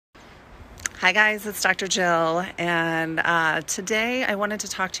Hi guys, it's Dr. Jill, and today I wanted to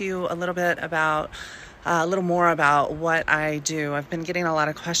talk to you a little bit about a little more about what I do. I've been getting a lot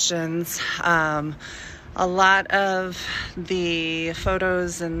of questions. A lot of the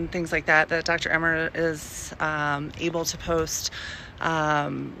photos and things like that Dr. Emmer is able to post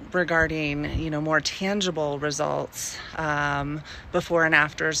regarding, more tangible results, before and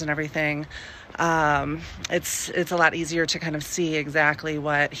afters and everything. It's a lot easier to kind of see exactly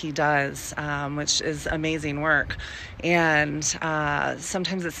what he does, which is amazing work. And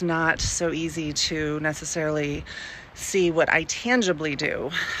sometimes it's not so easy to necessarily see what I tangibly do.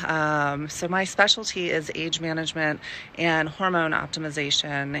 So my specialty is age management and hormone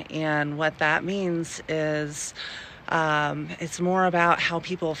optimization. And what that means is it's more about how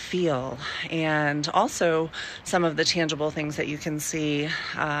people feel, and also some of the tangible things that you can see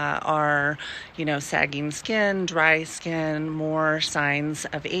are, sagging skin, dry skin, more signs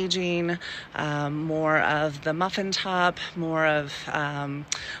of aging, more of the muffin top, more of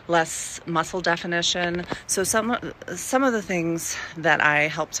less muscle definition. So some of the things that I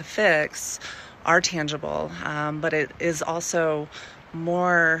help to fix are tangible, but it is also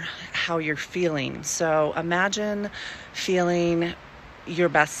more how you're feeling. So imagine feeling your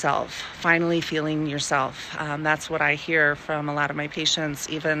best self, finally feeling yourself. That's what I hear from a lot of my patients,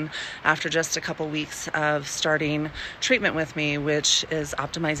 even after just a couple weeks of starting treatment with me, which is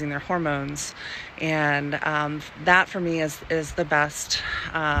optimizing their hormones. And that for me is the best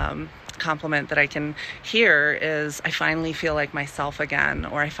compliment that I can hear is I finally feel like myself again,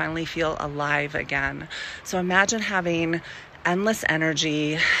 or I finally feel alive again. So imagine having endless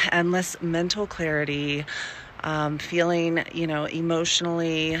energy, endless mental clarity, feeling,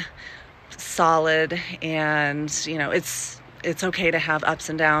 emotionally solid. And, it's okay to have ups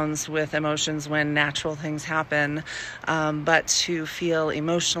and downs with emotions when natural things happen, but to feel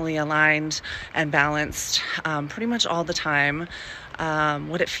emotionally aligned and balanced pretty much all the time.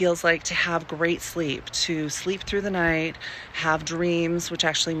 What it feels like to have great sleep, to sleep through the night, have dreams, which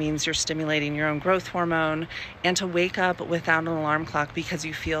actually means you're stimulating your own growth hormone, and to wake up without an alarm clock because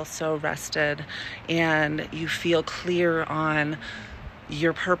you feel so rested and you feel clear on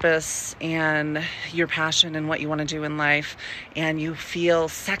your purpose and your passion and what you want to do in life, and you feel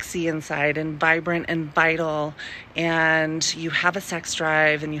sexy inside and vibrant and vital, and you have a sex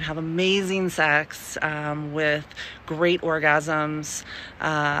drive and you have amazing sex with great orgasms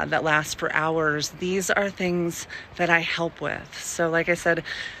that last for hours. These are things that I help with. So like I said,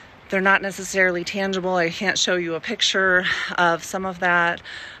 they're not necessarily tangible. I can't show you a picture of some of that,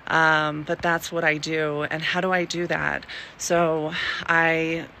 but that's what I do. And how do I do that? So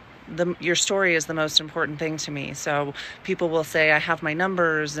your story is the most important thing to me. So people will say, I have my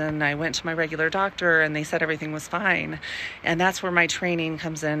numbers and I went to my regular doctor and they said everything was fine. And that's where my training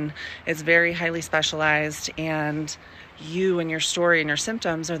comes in. It's very highly specialized, and you and your story and your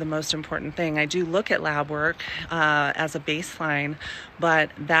symptoms are the most important thing. I do look at lab work as a baseline, but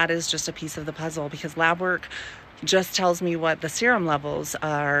that is just a piece of the puzzle, because lab work just tells me what the serum levels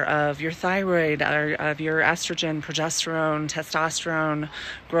are of your thyroid, or of your estrogen, progesterone, testosterone,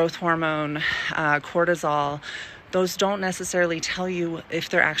 growth hormone, cortisol. Those don't necessarily tell you if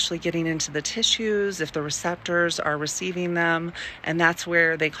they're actually getting into the tissues, if the receptors are receiving them. And that's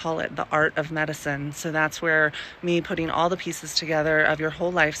where they call it the art of medicine. So that's where me putting all the pieces together of your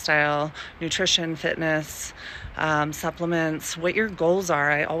whole lifestyle, nutrition, fitness, supplements, what your goals are.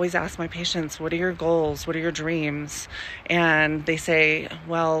 I always ask my patients, what are your goals? What are your dreams? And they say,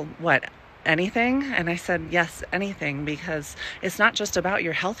 well, what? Anything? And I said, yes, anything, because it's not just about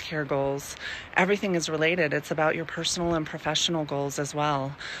your healthcare goals. Everything is related. It's about your personal and professional goals as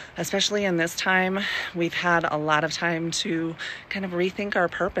well. Especially in this time, we've had a lot of time to kind of rethink our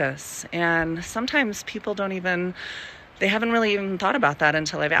purpose. And sometimes people they haven't really even thought about that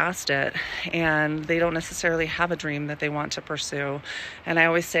until I've asked it, and they don't necessarily have a dream that they want to pursue. And I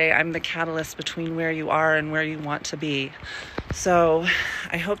always say I'm the catalyst between where you are and where you want to be. So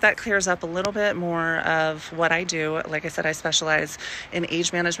I hope that clears up a little bit more of what I do. Like I said, I specialize in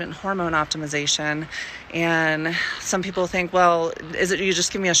age management and hormone optimization. And some people think, well, is it you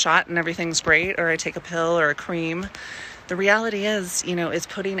just give me a shot and everything's great, or I take a pill or a cream? The reality is, it's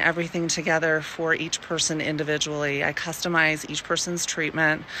putting everything together for each person individually. I customize each person's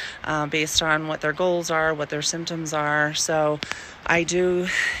treatment based on what their goals are, what their symptoms are. So I do,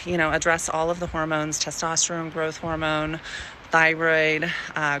 address all of the hormones: testosterone, growth hormone, thyroid,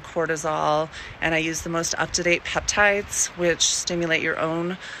 cortisol, and I use the most up-to-date peptides, which stimulate your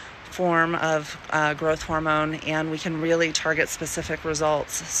own form of growth hormone, and we can really target specific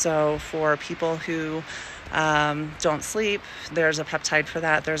results. So for people who don't sleep, there's a peptide for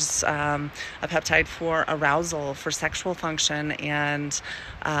that. There's a peptide for arousal, for sexual function and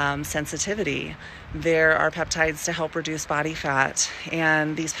sensitivity. There are peptides to help reduce body fat.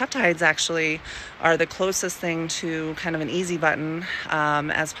 And these peptides actually are the closest thing to kind of an easy button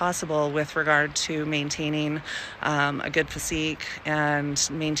as possible with regard to maintaining a good physique and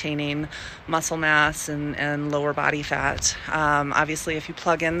maintaining muscle mass and lower body fat. Obviously, if you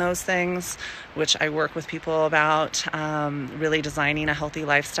plug in those things, which I work with people about, really designing a healthy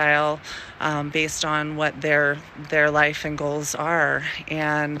lifestyle based on what their life and goals are.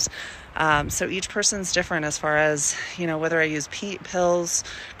 And so each person's different as far as, whether I use pills,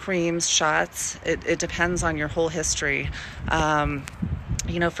 creams, shots. It depends on your whole history.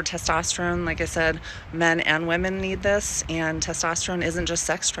 For testosterone, like I said, men and women need this, and testosterone isn't just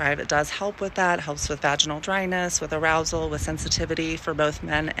sex drive. It does help with that. It helps with vaginal dryness, with arousal, with sensitivity for both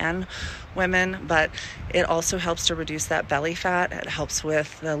men and women, but it also helps to reduce that belly fat. It helps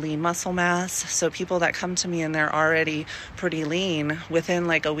with the lean muscle mass. So people that come to me and they're already pretty lean, within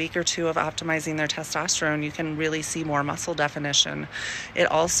like a week or two of optimizing their testosterone, you can really see more muscle definition. It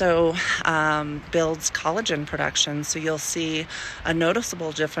also builds collagen production, so you'll see a noticeable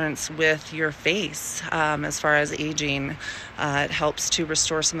difference with your face as far as aging. It helps to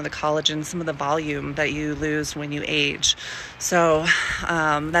restore some of the collagen, some of the volume that you lose when you age. So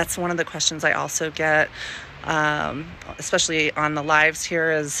that's one of the questions I also get, especially on the lives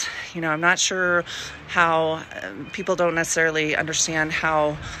here, is, I'm not sure how people don't necessarily understand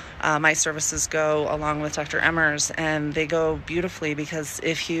how my services go along with Dr. Emmer's, and they go beautifully, because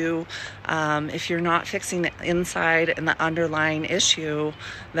if you're not fixing the inside and the underlying issue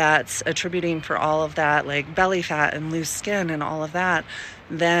that's attributing for all of that, like belly fat and loose skin and all of that,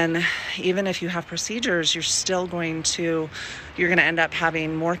 then even if you have procedures, you're going to end up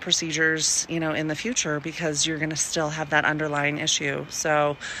having more procedures, in the future, because you're going to still have that underlying issue.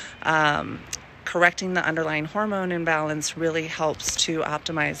 So, correcting the underlying hormone imbalance really helps to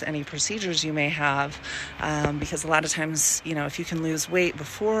optimize any procedures you may have, because a lot of times, if you can lose weight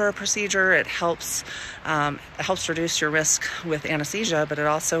before a procedure, it helps reduce your risk with anesthesia, but it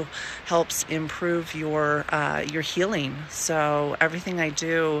also helps improve your healing. So everything I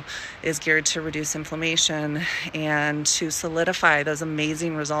do is geared to reduce inflammation and to solidify those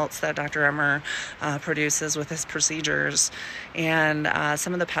amazing results that Dr. Emmer produces with his procedures. And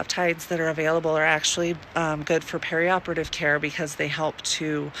some of the peptides that are available are actually good for perioperative care, because they help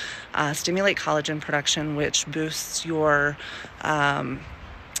to stimulate collagen production, which boosts your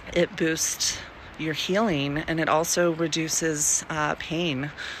healing, and it also reduces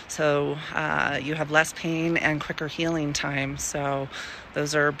pain. So you have less pain and quicker healing time. So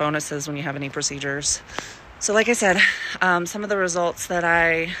those are bonuses when you have any procedures. So like I said, some of the results that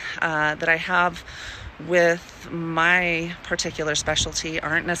I have with my particular specialty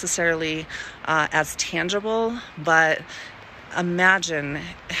aren't necessarily as tangible, but imagine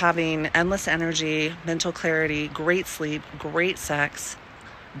having endless energy, mental clarity, great sleep, great sex,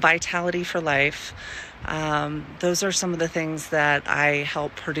 vitality for life. Those are some of the things that I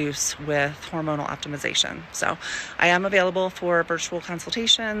help produce with hormonal optimization. So I am available for virtual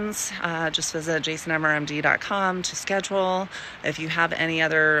consultations. Just visit jasonmrmd.com to schedule. If you have any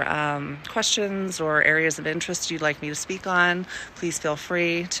other questions or areas of interest you'd like me to speak on, please feel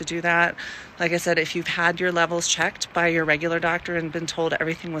free to do that. Like I said, if you've had your levels checked by your regular doctor and been told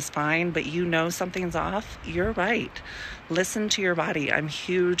everything was fine, but something's off, you're right. Listen to your body. I'm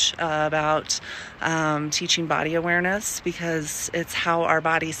huge about teaching body awareness, because it's how our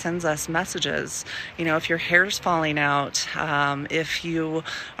body sends us messages. If your hair's falling out, if you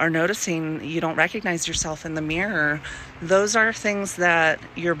are noticing you don't recognize yourself in the mirror, those are things that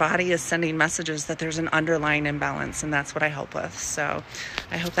your body is sending messages that there's an underlying imbalance, and that's what I help with. So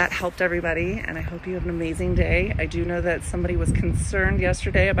I hope that helped everybody, and I hope you have an amazing day. I do know that somebody was concerned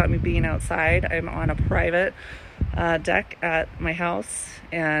yesterday about me being outside. I'm on a private deck at my house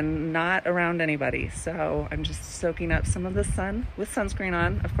and not around anybody, so I'm just soaking up some of the sun with sunscreen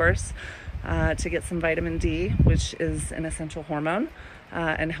on, of course, to get some vitamin D, which is an essential hormone,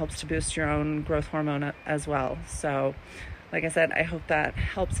 and helps to boost your own growth hormone as well. So like I said, I hope that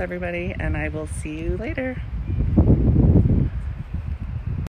helps everybody, and I will see you later.